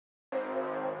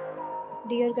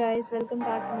Dear guys, welcome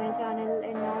back to my channel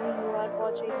and now you are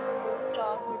watching a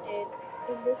 4-star hotel.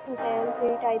 In this hotel,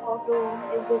 three type of room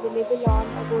is available on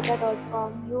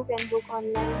agoda.com. You can book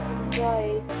online and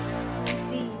enjoy it. To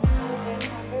see more than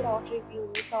 100 of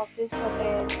reviews of this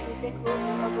hotel, you can go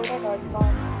to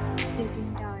agoda.com.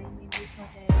 Check-in time in this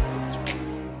hotel is 12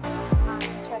 p.m. and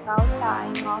check-out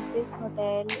time of this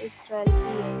hotel is 12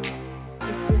 p.m.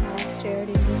 If you have stayed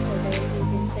in this hotel, you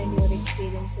can send your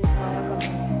experiences via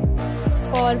comments.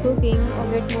 For booking or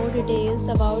get more details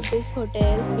about this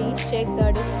hotel, please check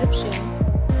the description.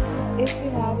 If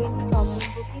you have any problem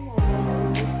booking or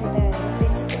renting this hotel,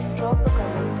 then you can drop a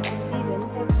comment and we will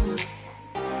help you.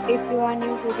 If you are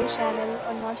new to this channel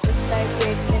or not subscribed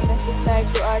yet, then subscribe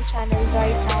to our channel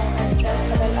right now and press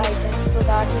the bell icon so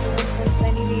that you don't miss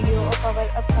any video of our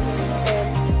upcoming hotel.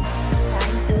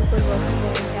 Thank you for watching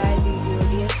the entire video.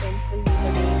 Dear friends, will meet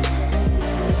again.